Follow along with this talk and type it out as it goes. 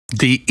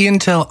The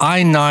Intel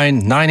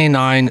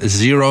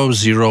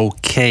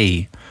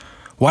i9-9900K.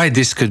 Why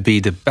this could be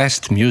the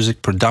best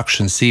music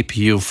production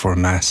CPU for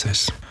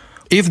masses.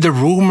 If the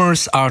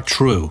rumors are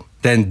true,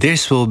 then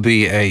this will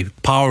be a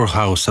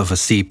powerhouse of a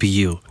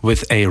CPU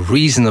with a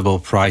reasonable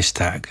price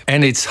tag.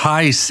 And its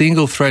high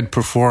single-thread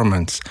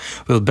performance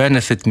will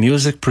benefit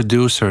music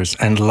producers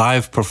and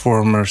live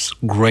performers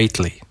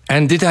greatly.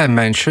 And did I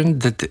mention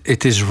that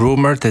it is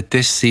rumored that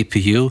this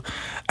CPU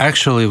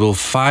actually will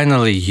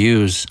finally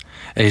use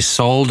a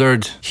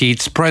soldered heat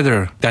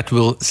spreader that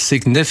will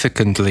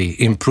significantly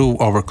improve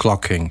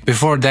overclocking.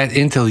 Before that,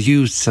 Intel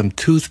used some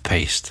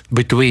toothpaste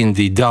between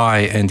the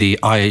die and the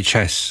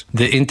IHS,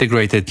 the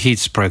integrated heat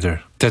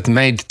spreader, that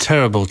made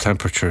terrible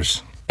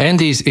temperatures. And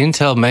these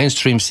Intel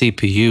mainstream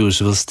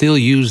CPUs will still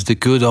use the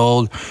good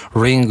old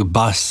ring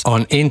bus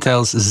on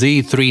Intel's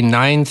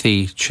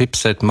Z390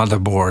 chipset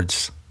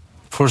motherboards.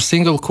 For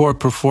single-core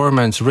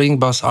performance, ring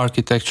bus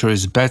architecture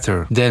is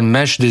better than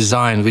mesh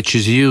design, which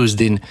is used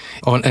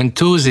on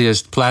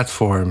enthusiast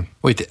platform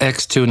with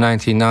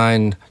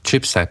X299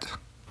 chipset.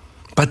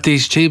 But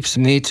these chips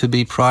need to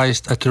be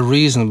priced at a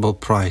reasonable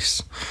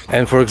price.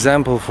 And for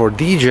example, for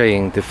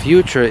DJing, the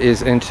future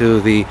is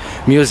into the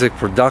music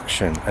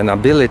production, an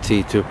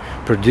ability to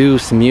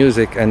produce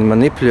music and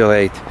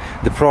manipulate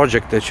the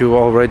project that you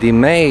already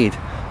made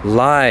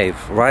live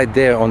right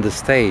there on the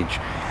stage.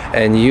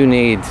 And you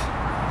need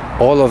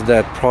all of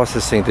that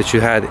processing that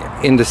you had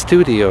in the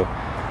studio,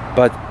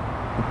 but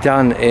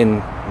done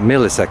in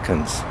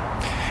milliseconds.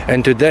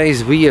 And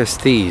today's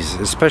VSTs,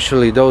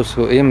 especially those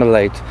who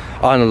emulate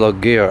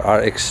analog gear,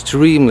 are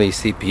extremely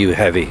CPU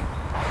heavy.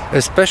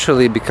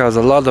 Especially because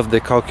a lot of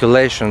the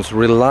calculations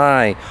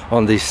rely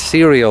on the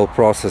serial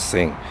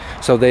processing,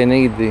 so they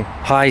need the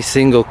high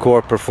single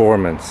core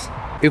performance.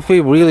 If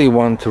we really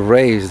want to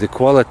raise the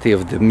quality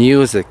of the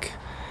music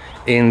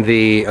in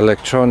the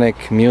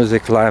electronic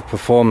music live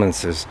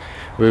performances,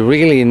 we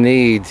really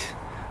need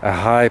a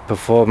high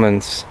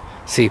performance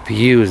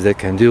CPUs that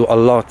can do a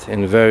lot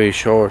in very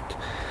short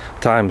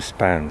time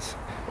spans.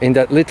 In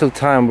that little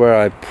time where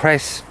I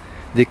press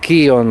the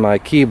key on my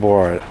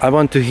keyboard, I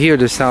want to hear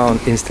the sound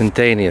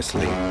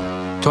instantaneously.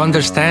 To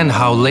understand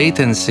how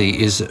latency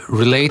is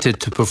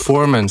related to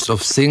performance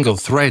of single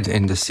thread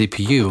in the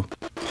CPU,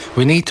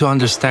 we need to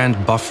understand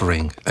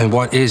buffering and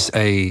what is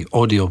an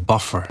audio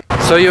buffer.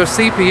 So your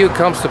CPU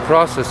comes to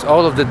process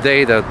all of the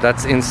data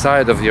that's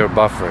inside of your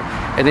buffer,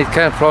 and it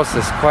can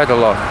process quite a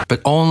lot.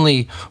 But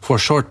only for a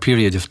short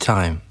period of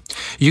time.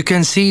 You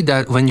can see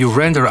that when you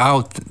render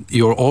out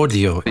your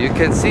audio, you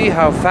can see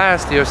how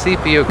fast your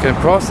CPU can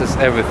process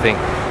everything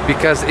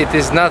because it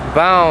is not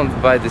bound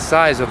by the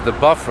size of the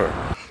buffer.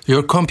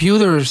 Your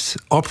computer's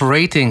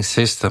operating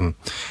system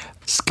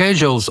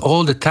schedules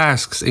all the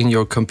tasks in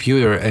your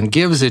computer and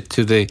gives it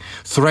to the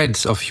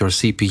threads of your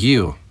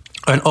CPU.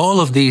 And all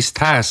of these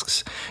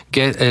tasks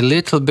get a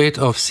little bit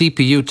of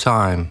CPU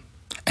time,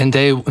 and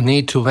they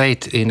need to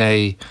wait in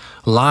a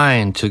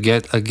line to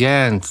get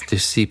again the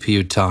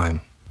CPU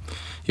time.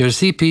 Your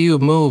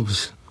CPU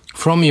moves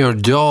from your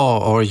DAW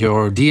or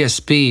your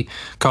DSP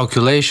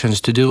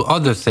calculations to do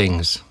other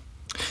things.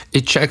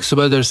 It checks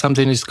whether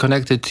something is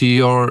connected to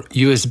your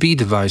USB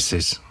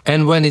devices.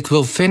 And when it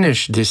will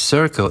finish this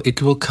circle,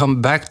 it will come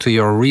back to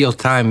your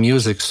real-time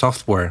music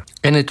software.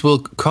 And it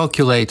will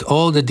calculate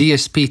all the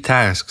DSP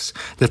tasks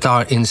that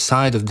are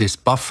inside of this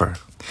buffer.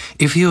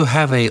 If you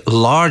have a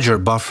larger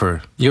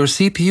buffer, your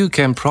CPU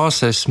can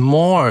process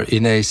more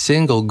in a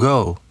single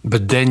go,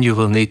 but then you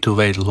will need to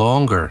wait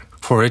longer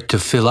for it to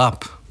fill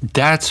up.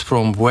 That's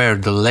from where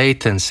the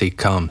latency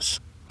comes.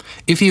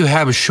 If you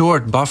have a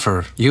short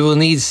buffer, you will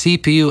need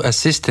CPU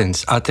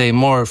assistance at a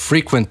more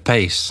frequent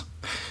pace.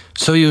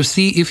 So you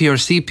see, if your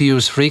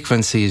CPU's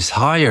frequency is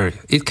higher,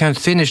 it can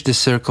finish the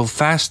circle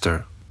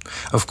faster.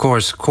 Of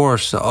course,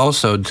 cores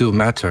also do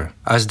matter,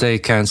 as they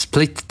can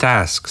split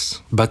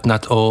tasks, but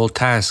not all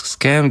tasks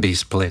can be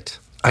split.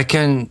 I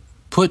can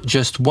put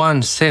just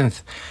one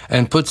synth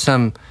and put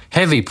some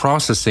heavy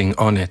processing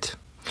on it.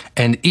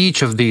 And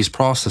each of these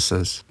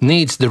processes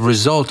needs the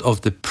result of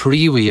the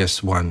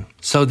previous one,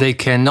 so they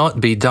cannot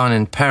be done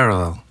in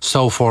parallel.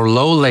 So for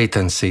low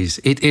latencies,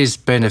 it is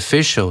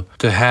beneficial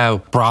to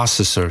have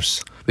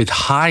processors with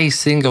high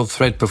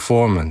single-thread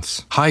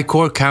performance. High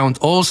core count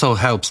also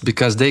helps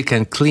because they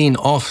can clean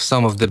off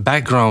some of the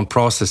background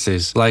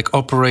processes like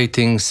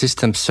operating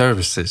system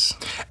services.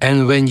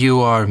 And when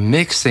you are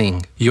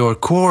mixing, your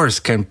cores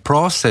can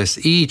process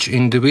each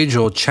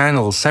individual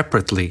channel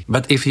separately.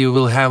 But if you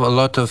will have a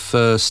lot of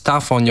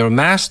stuff on your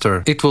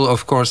master, it will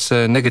of course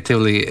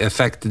negatively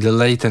affect the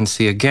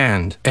latency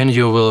again, and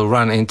you will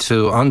run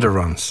into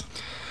underruns.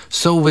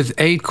 So with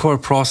 8-core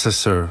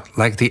processor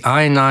like the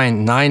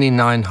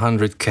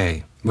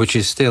i9-9900K, which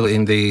is still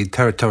in the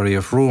territory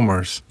of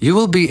rumors, you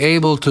will be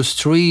able to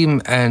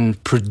stream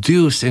and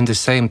produce in the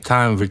same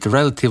time with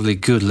relatively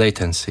good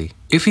latency.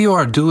 If you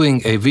are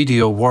doing a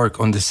video work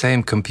on the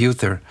same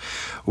computer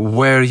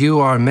where you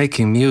are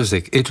making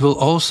music, it will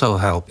also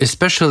help,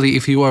 especially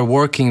if you are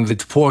working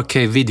with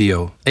 4K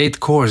video.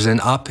 8 cores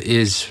and up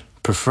is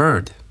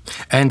preferred.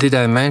 And did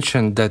I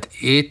mention that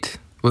it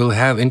will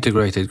have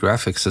integrated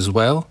graphics as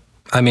well?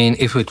 I mean,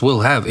 if it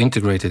will have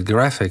integrated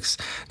graphics,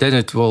 then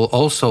it will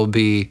also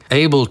be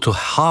able to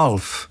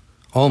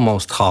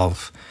almost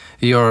halve,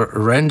 your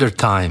render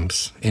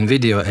times in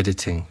video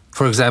editing.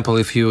 For example,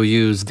 if you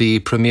use the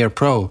Premiere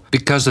Pro,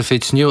 because of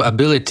its new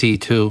ability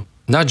to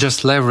not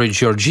just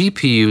leverage your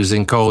GPU's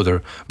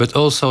encoder, but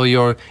also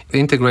your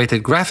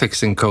integrated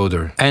graphics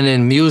encoder. And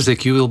in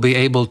music, you will be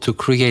able to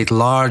create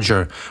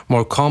larger,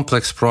 more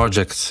complex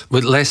projects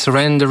with less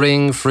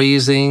rendering,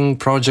 freezing,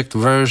 project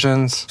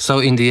versions. So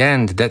in the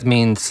end, that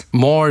means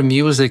more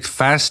music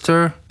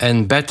faster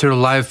and better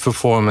live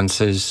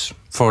performances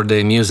for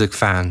the music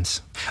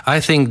fans.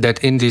 I think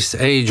that in this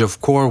age of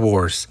core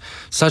wars,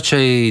 such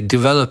a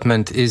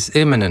development is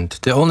imminent.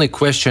 The only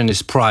question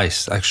is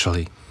price,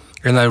 actually.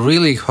 And I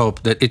really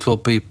hope that it will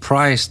be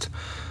priced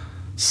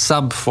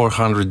sub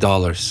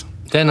 $400.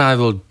 Then I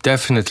will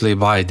definitely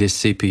buy this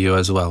CPU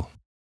as well.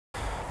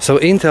 So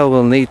Intel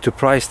will need to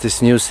price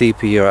this new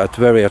CPU at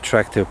very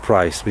attractive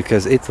price,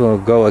 because it will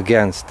go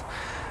against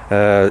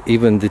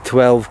even the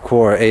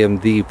 12-core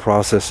AMD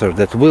processor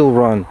that will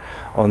run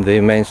on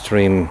the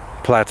mainstream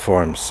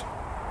platforms.